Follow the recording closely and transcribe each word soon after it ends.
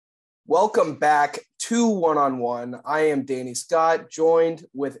Welcome back to One on One. I am Danny Scott, joined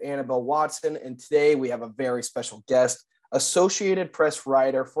with Annabelle Watson, and today we have a very special guest, Associated Press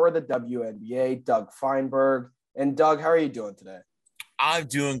writer for the WNBA, Doug Feinberg. And Doug, how are you doing today? I'm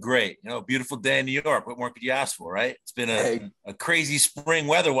doing great. Beautiful day in New York. What more could you ask for, right? It's been a crazy spring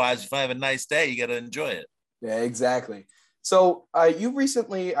weather-wise. If I have a nice day, you got to enjoy it. Yeah, exactly. So you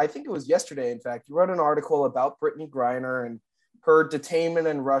recently, I think it was yesterday, in fact, you wrote an article about Brittney Griner and her detainment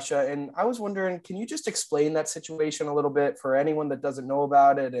in Russia. And I was wondering, can you just explain that situation a little bit for anyone that doesn't know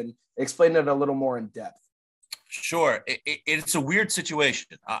about it and explain it a little more in depth? Sure. It's a weird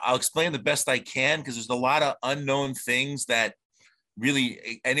situation. I'll explain the best I can because there's a lot of unknown things that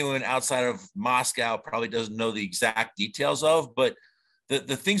really anyone outside of Moscow probably doesn't know the exact details of. But the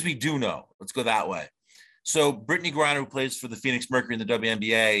things we do know, let's go that way. So Brittney Griner, who plays for the Phoenix Mercury in the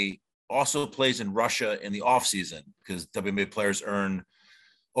WNBA, also plays in Russia in the offseason because WNBA players earn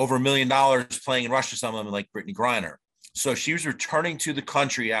over $1 million playing in Russia, some of them like Brittney Griner. So she was returning to the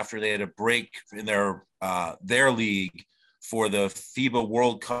country after they had a break in their league for the FIBA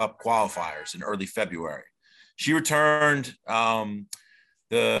World Cup qualifiers in early February. She returned.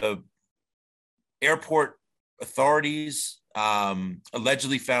 The airport authorities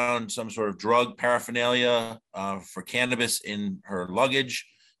allegedly found some sort of drug paraphernalia for cannabis in her luggage,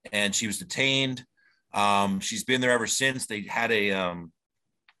 and she was detained. She's been there ever since. They had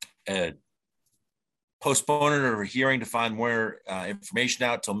a postponement of her hearing to find more information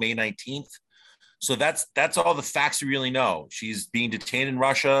out till May 19th. So that's all the facts we really know. She's being detained in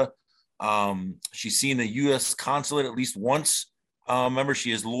Russia. She's seen the U.S. consulate at least once. Remember, she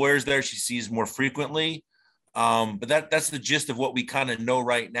has lawyers there. She sees more frequently. But that's the gist of what we kind of know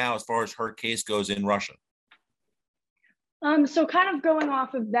right now as far as her case goes in Russia. So kind of going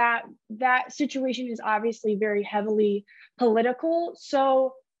off of that situation is obviously very heavily political.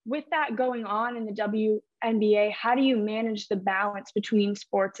 So with that going on in the WNBA, how do you manage the balance between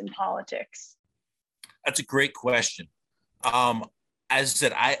sports and politics? That's a great question. As I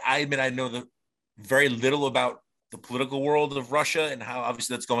said, I admit I know very little about the political world of Russia and how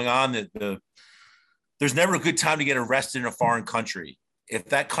obviously that's going on. There's never a good time to get arrested in a foreign country. If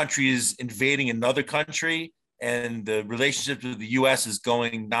that country is invading another country and the relationship with the U.S. is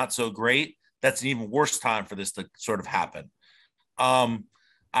going not so great, that's an even worse time for this to sort of happen.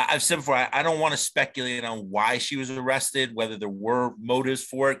 I've said before, I don't want to speculate on why she was arrested, whether there were motives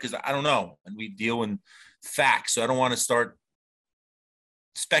for it, because I don't know. And we deal in facts. So I don't want to start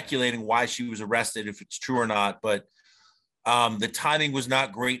speculating why she was arrested, if it's true or not. But the timing was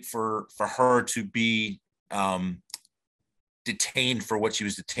not great for her to be detained for what she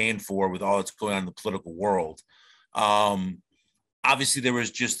was detained for with all that's going on in the political world. Obviously, there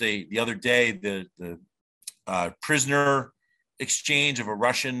was just the other day, the prisoner exchange of a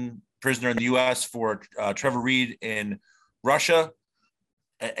Russian prisoner in the U.S. for Trevor Reed in Russia.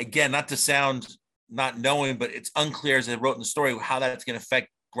 Again, not to sound not knowing, but it's unclear, as I wrote in the story, how that's going to affect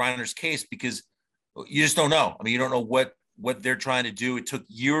Griner's case, because you just don't know. I mean, you don't know what they're trying to do. It took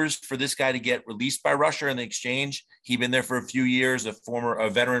years for this guy to get released by Russia in the exchange. He'd been there for a few years, a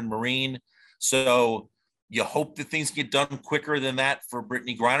veteran Marine. So you hope that things get done quicker than that for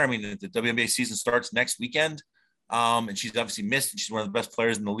Brittney Griner. I mean, the WNBA season starts next weekend. And she's obviously missed. She's one of the best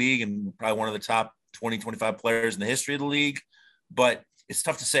players in the league and probably one of the top 20, 25 players in the history of the league. But it's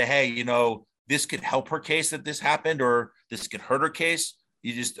tough to say, hey, this could help her case that this happened, or this could hurt her case.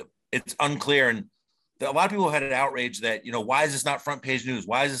 It's unclear. And a lot of people had an outrage that, why is this not front page news?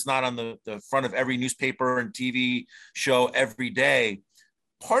 Why is this not on the front of every newspaper and TV show every day?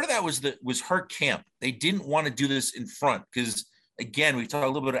 Part of that was her camp. They didn't want to do this in front because, again, we talked a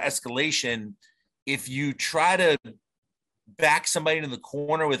little bit of escalation. If you try to back somebody in the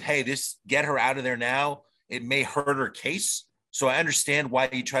corner with, hey, get her out of there now, it may hurt her case. So I understand why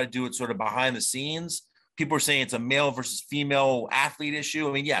you try to do it sort of behind the scenes. People are saying it's a male versus female athlete issue.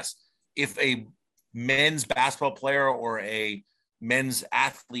 I mean, yes, if a men's basketball player or a men's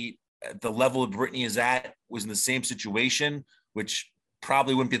athlete at the level that Brittney is at was in the same situation, which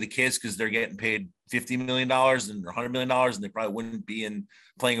probably wouldn't be the case because they're getting paid $50 million and $100 million, and they probably wouldn't be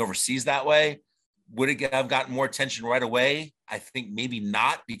playing overseas that way. Would it have gotten more attention right away? I think maybe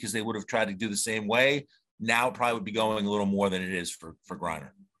not, because they would have tried to do the same way. Now it probably would be going a little more than it is for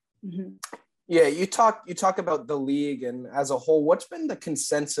Griner. Mm-hmm. Yeah, you talk about the league and as a whole, what's been the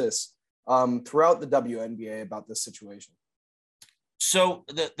consensus throughout the WNBA about this situation? So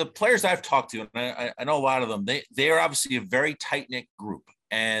the players I've talked to, and I know a lot of them, they are obviously a very tight-knit group,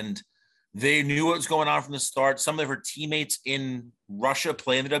 and they knew what was going on from the start. Some of her teammates in Russia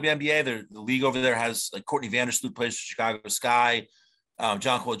play in the WNBA. The league over there has, like, Courtney Vandersloot plays for Chicago Sky.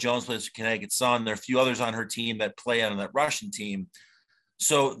 Jonquil Jones plays for Connecticut Sun. There are a few others on her team that play on that Russian team.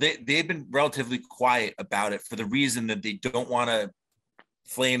 So they've been relatively quiet about it for the reason that they don't want to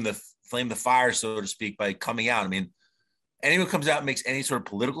flame the fire, so to speak, by coming out. I mean, anyone who comes out and makes any sort of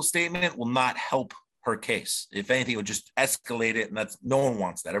political statement will not help her case. If anything, it would just escalate it, and that's no one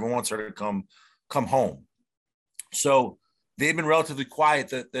wants that. Everyone wants her to come home. So they've been relatively quiet.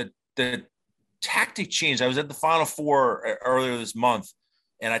 The tactic changed. I was at the Final Four earlier this month,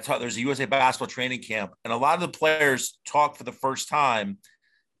 and I taught. There's a USA basketball training camp, and a lot of the players talked for the first time,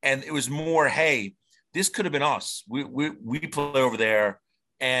 and it was more, hey, this could have been us. We play over there,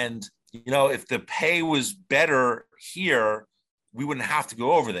 and if the pay was better here, we wouldn't have to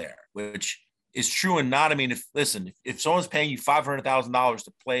go over there, which is true and not. I mean, if someone's paying you $500,000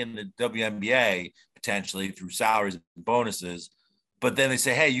 to play in the WNBA potentially through salaries and bonuses, but then they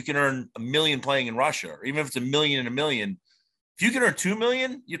say, hey, you can earn $1 million playing in Russia, or even if it's $1 million and $1 million, if you can earn $2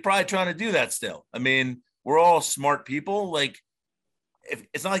 million, you're probably trying to do that still. I mean, we're all smart people. Like, if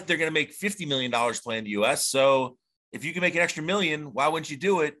it's not like they're going to make $50 million playing the U.S. So if you can make an extra $1 million, why wouldn't you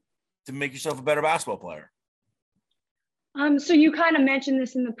do it to make yourself a better basketball player? So you kind of mentioned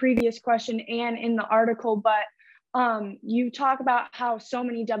this in the previous question and in the article, but you talk about how so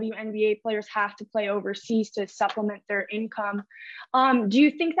many WNBA players have to play overseas to supplement their income. Do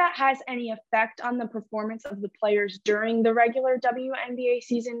you think that has any effect on the performance of the players during the regular WNBA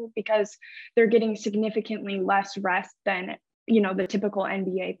season, because they're getting significantly less rest than the typical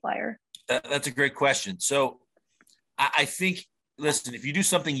NBA player? That's a great question. So I think, listen, if you do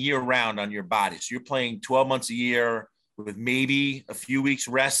something year round on your body, so you're playing 12 months a year with maybe a few weeks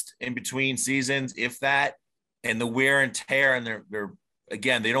rest in between seasons, if that, and the wear and tear, and they're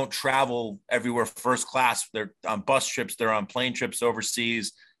again, they don't travel everywhere first class. They're on bus trips, they're on plane trips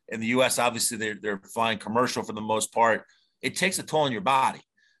overseas. In the US, obviously they're flying commercial for the most part. It takes a toll on your body.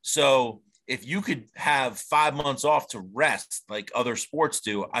 So if you could have 5 months off to rest like other sports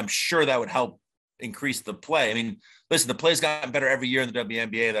do, I'm sure that would help increase the play. I mean, listen, the play's gotten better every year in the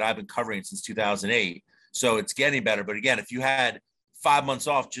WNBA that I've been covering since 2008. So it's getting better. But again, if you had 5 months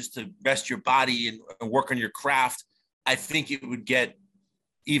off just to rest your body and work on your craft, I think it would get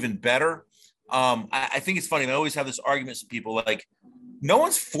even better. I think it's funny. I always have this argument with people, like, no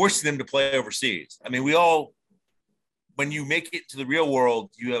one's forcing them to play overseas. I mean, when you make it to the real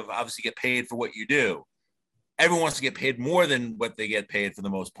world, you have obviously get paid for what you do. Everyone wants to get paid more than what they get paid for the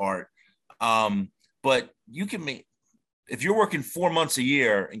most part. But you can make, if you're working 4 months a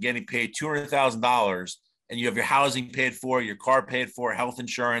year and getting paid $200,000, and you have your housing paid for, your car paid for, health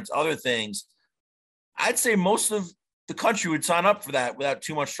insurance, other things, I'd say most of the country would sign up for that without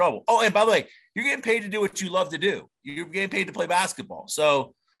too much trouble. Oh, and by the way, you're getting paid to do what you love to do. You're getting paid to play basketball.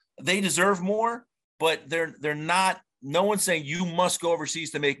 So they deserve more, but they're not, no one's saying you must go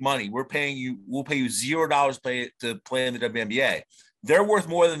overseas to make money. We'll pay you $0 to play in the WNBA. They're worth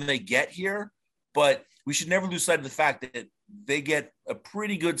more than they get here, but we should never lose sight of the fact that they get a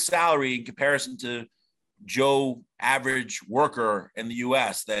pretty good salary in comparison to Joe average worker in the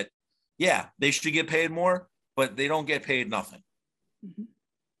US. That, yeah, they should get paid more, but they don't get paid nothing.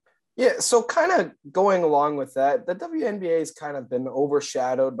 Yeah, so kind of going along with that, the WNBA has kind of been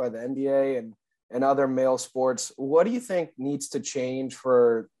overshadowed by the NBA and other male sports. What do you think needs to change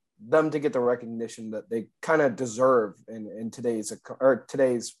for them to get the recognition that they kind of deserve in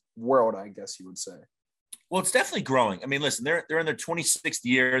today's world, I guess you would say? Well, it's definitely growing. I mean, listen, they're in their 26th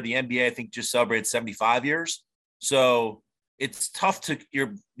year. The NBA, I think, just celebrated 75 years. So it's tough to,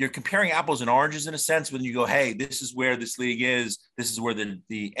 you're comparing apples and oranges in a sense when you go, hey, this is where this league is. This is where the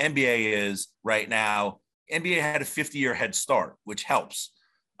NBA is right now. NBA had a 50-year head start, which helps.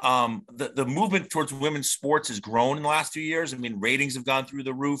 The movement towards women's sports has grown in the last 2 years. I mean, ratings have gone through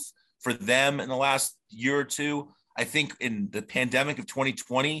the roof for them in the last year or two. I think in the pandemic of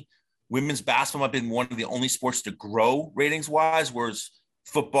 2020, women's basketball might have been one of the only sports to grow ratings wise, whereas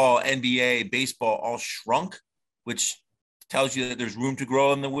football, NBA, baseball all shrunk, which tells you that there's room to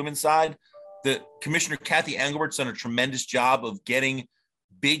grow on the women's side. The commissioner, Kathy Engelbert's done a tremendous job of getting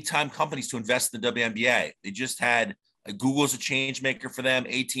big time companies to invest in the WNBA. They just had Google's a change maker for them,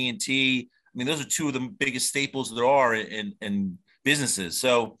 AT&T. I mean, those are two of the biggest staples there are in businesses.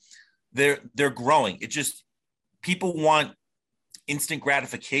 So they're growing. It just, people want instant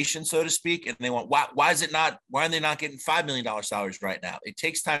gratification, so to speak, and they want, why are they not getting $5 million salaries right now? It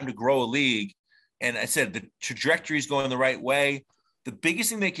takes time to grow a league, and I said the trajectory is going the right way. The biggest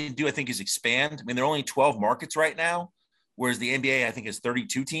thing they can do, I think, is expand. I mean, there are only 12 markets right now, whereas the NBA, I think, has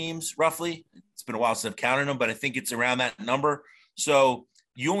 32 teams roughly. It's been a while since I've counted them, but I think it's around that number. So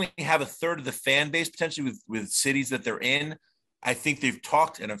you only have a third of the fan base potentially with cities that they're in. I think they've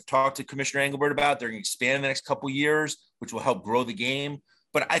talked, and I've talked to Commissioner Engelbert about, they're going to expand in the next couple of years, which will help grow the game.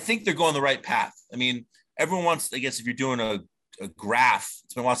 But I think they're going the right path. I mean, everyone wants, I guess, if you're doing a graph,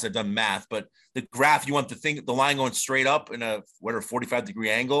 it's been a while since I've done math, but the graph, you want the line going straight up in a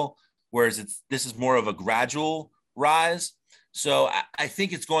 45-degree angle, whereas this is more of a gradual rise. So I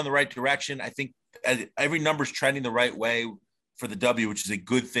think it's going the right direction. I think every number is trending the right way for the W, which is a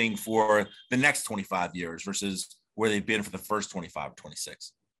good thing for the next 25 years versus where they've been for the first 25 or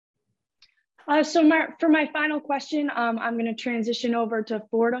 26. For my final question, I'm going to transition over to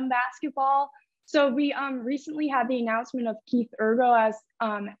Fordham basketball. So we recently had the announcement of Keith Urgo as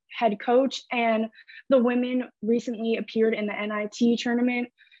head coach, and the women recently appeared in the NIT tournament.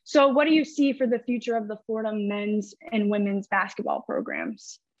 So what do you see for the future of the Fordham men's and women's basketball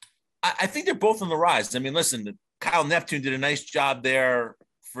programs? I think they're both on the rise. I mean, listen, Kyle Neptune did a nice job there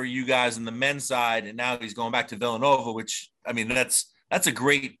for you guys on the men's side, and now he's going back to Villanova, which, I mean, that's a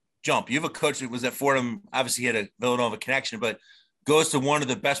great jump. You have a coach that was at Fordham, obviously he had a Villanova connection, but goes to one of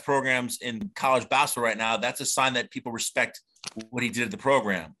the best programs in college basketball right now. That's a sign that people respect what he did at the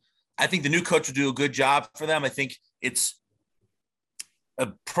program. I think the new coach will do a good job for them. I think it's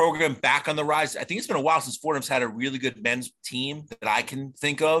a program back on the rise. I think it's been a while since Fordham's had a really good men's team that I can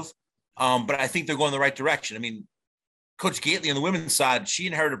think of. But I think they're going the right direction. I mean, Coach Gately on the women's side, she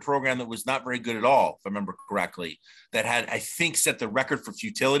inherited a program that was not very good at all, if I remember correctly, that had, I think, set the record for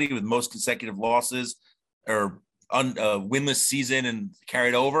futility with most consecutive losses or winless season and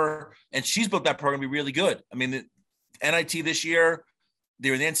carried over. And she's built that program to be really good. I mean, the NIT this year, they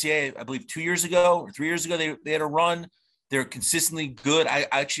were in the NCAA, I believe 2 years ago or 3 years ago, they had a run. They're consistently good. I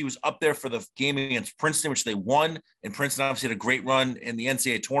actually was up there for the game against Princeton, which they won. And Princeton obviously had a great run in the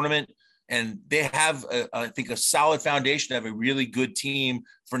NCAA tournament. And they have, I think, a solid foundation to have a really good team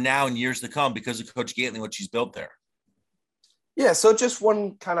for now and years to come because of Coach Gately and what she's built there. Yeah, so just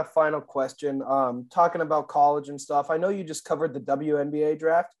one kind of final question. Talking about college and stuff, I know you just covered the WNBA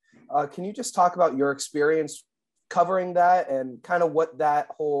draft. Can you just talk about your experience covering that and kind of what that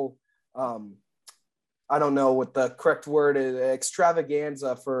whole, I don't know what the correct word is,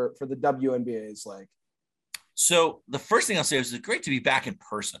 extravaganza for the WNBA is like? So the first thing I'll say is it's great to be back in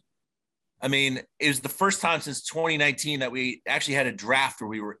person. I mean, it was the first time since 2019 that we actually had a draft where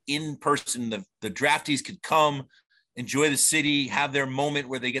we were in person. The draftees could come, enjoy the city, have their moment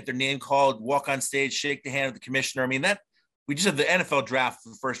where they get their name called, walk on stage, shake the hand of the commissioner. I mean, we just had the NFL draft for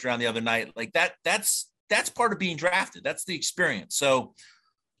the first round the other night. Like that's part of being drafted. That's the experience. So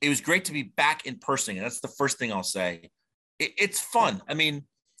it was great to be back in person. And that's the first thing I'll say. It's fun. I mean,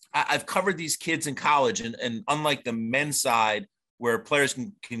 I've covered these kids in college, and unlike the men's side, where players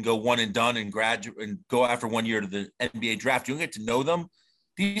can go one and done and graduate and go after 1 year to the NBA draft, you don't get to know them.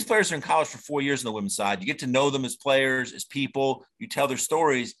 These players are in college for 4 years on the women's side. You get to know them as players, as people. You tell their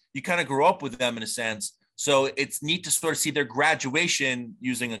stories. You kind of grow up with them in a sense. So it's neat to sort of see their graduation,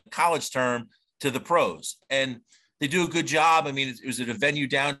 using a college term, to the pros. And they do a good job. I mean, it was at a venue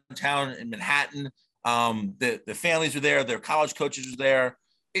downtown in Manhattan. The families were there. Their college coaches were there.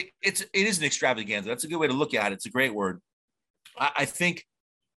 It is an extravaganza. That's a good way to look at it. It's a great word. I think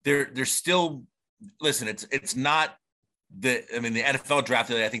they're still, listen, it's not the NFL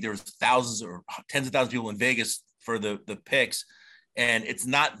draft. I think there was thousands or tens of thousands of people in Vegas for the picks, and it's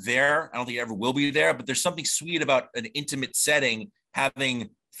not there. I don't think it ever will be there, but there's something sweet about an intimate setting, having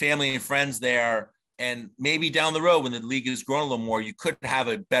family and friends there. And maybe down the road when the league has grown a little more, you could have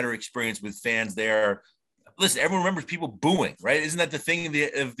a better experience with fans there. Listen, everyone remembers people booing, right? Isn't that the thing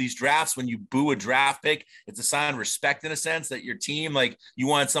of these drafts? When you boo a draft pick, it's a sign of respect in a sense that your team, like, you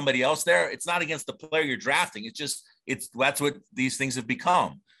want somebody else there. It's not against the player you're drafting. That's what these things have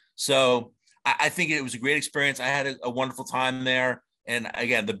become. So I think it was a great experience. I had a wonderful time there. And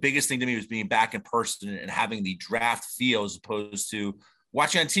again, the biggest thing to me was being back in person and having the draft feel as opposed to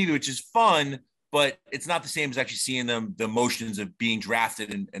watching on TV, which is fun, but it's not the same as actually seeing the emotions of being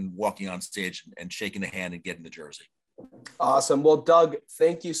drafted and walking on stage and shaking the hand and getting the jersey. Awesome. Well, Doug,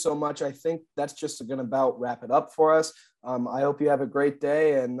 thank you so much. I think that's just going to about wrap it up for us. I hope you have a great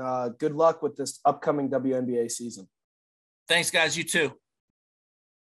day, and good luck with this upcoming WNBA season. Thanks, guys. You too.